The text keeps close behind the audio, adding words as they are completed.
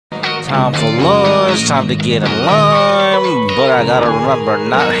Time for lunch, time to get in line. But I gotta remember,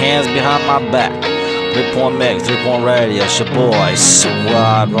 not hands behind my back. 3-point mix, 3-point radio, it's your boy,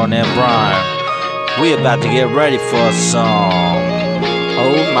 Swat, Ronnie and Brian. We about to get ready for some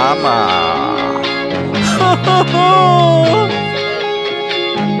Oh Mama.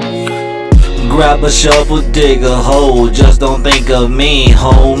 Grab a shovel, dig a hole, just don't think of me,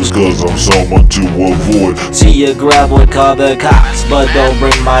 Holmes, cause I'm someone to avoid. See you grab what call the cops, but don't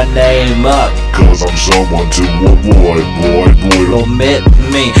bring my name up, cause I'm someone to avoid. Boy, omit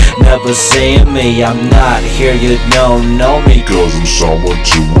me, never say me, I'm not here, you don't know me, cause I'm someone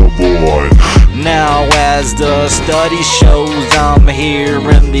to avoid. Now as the study shows, I'm here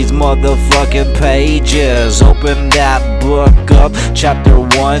in these motherfucking pages. Open that book up, chapter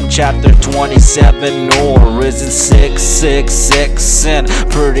 1, chapter 27, or is it 666? And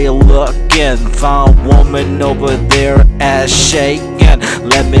pretty looking, fine woman over there ass shaking.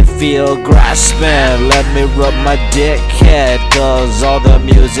 Let me feel grasping, let me rub my dickhead, cause all the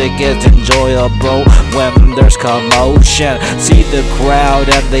music is enjoyable when there's commotion. See the crowd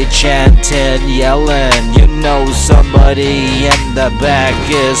and they chanting, yelling, you know somebody in the back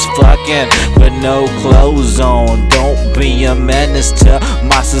is fucking with no clothes on. Don't be a menace to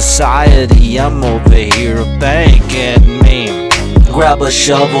my society, I'm over here thanking me. Grab a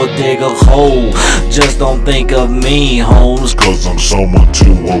shovel, dig a hole, just don't think of me, Holmes, cause I'm someone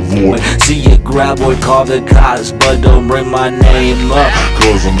to avoid. See you grab what call the cops, but don't bring my name up,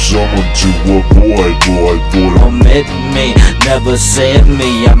 cause I'm someone to avoid. Boy, omit me, never say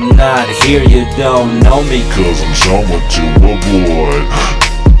me, I'm not here, you don't know me, cause I'm someone to avoid.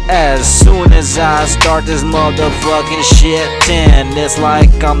 As soon as I start this motherfucking shit, and it's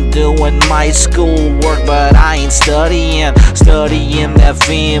like I'm doing my schoolwork, but I ain't studying that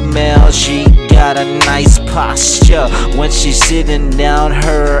female. She got a nice posture when she's sitting down,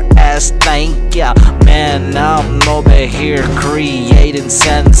 her ass thank ya. Man, I'm over here creating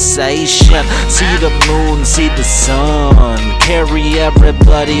sensation. See the moon, see the sun, carry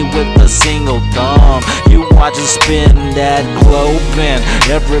everybody with a single thumb. You watch and spin that globe, and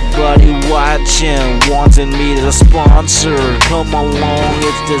everybody watching, wanting me to sponsor. Come along,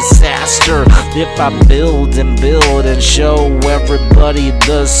 it's disaster if I build and show everybody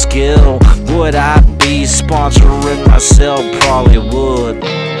the skill. Would I be sponsoring myself? Probably would.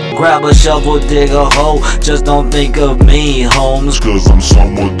 Grab a shovel, dig a hole, just don't think of me, Holmes, cause I'm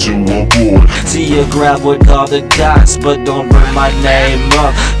someone to avoid. See you grab what call the cops, but don't bring my name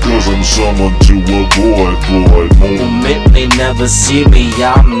up, cause I'm someone to avoid. Boy, omit me, never see me,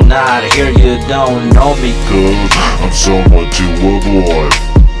 I'm not here, you don't know me, cause I'm someone to avoid.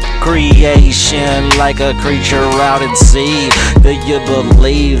 Creation like a creature out at sea. Do you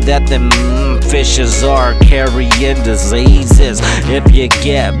believe that them fishes are carrying diseases? If you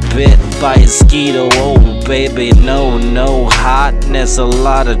get bit by a mosquito, oh baby, no hotness, a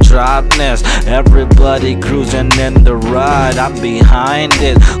lot of dryness. Everybody cruising in the ride, I'm behind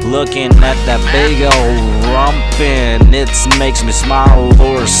it, looking at that big old rumpin'. It makes me smile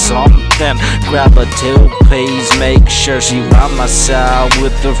or something. Grab a two-piece, make sure she by my side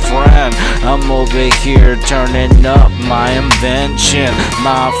with a friend. I'm over here turning up my invention,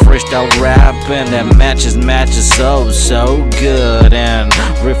 my freestyle rapping that matches so good, and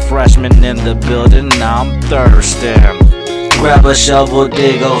refreshment in the building, I'm thirsty. Grab a shovel,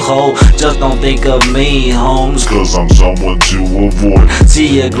 dig a hole, just don't think of me, Holmes, cause I'm someone to avoid. See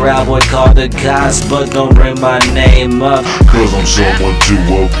you grab what call the cops, but don't bring my name up, cause I'm someone to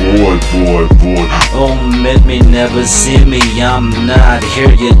avoid. Boy, omit me, never see me, I'm not here,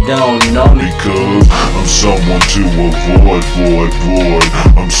 you don't know me, because I'm someone to avoid. Boy,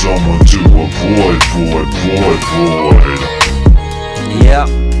 I'm someone to avoid. Boy. Yep,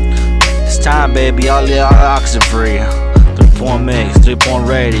 it's time, baby, all oxygen free. 3-point mix, 3-point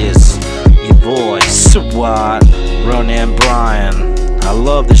radius, your boy, Swat, Ronnie and Brian. I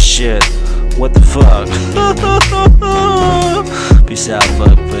love this shit, what the fuck. Peace out,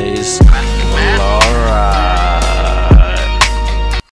 fuck.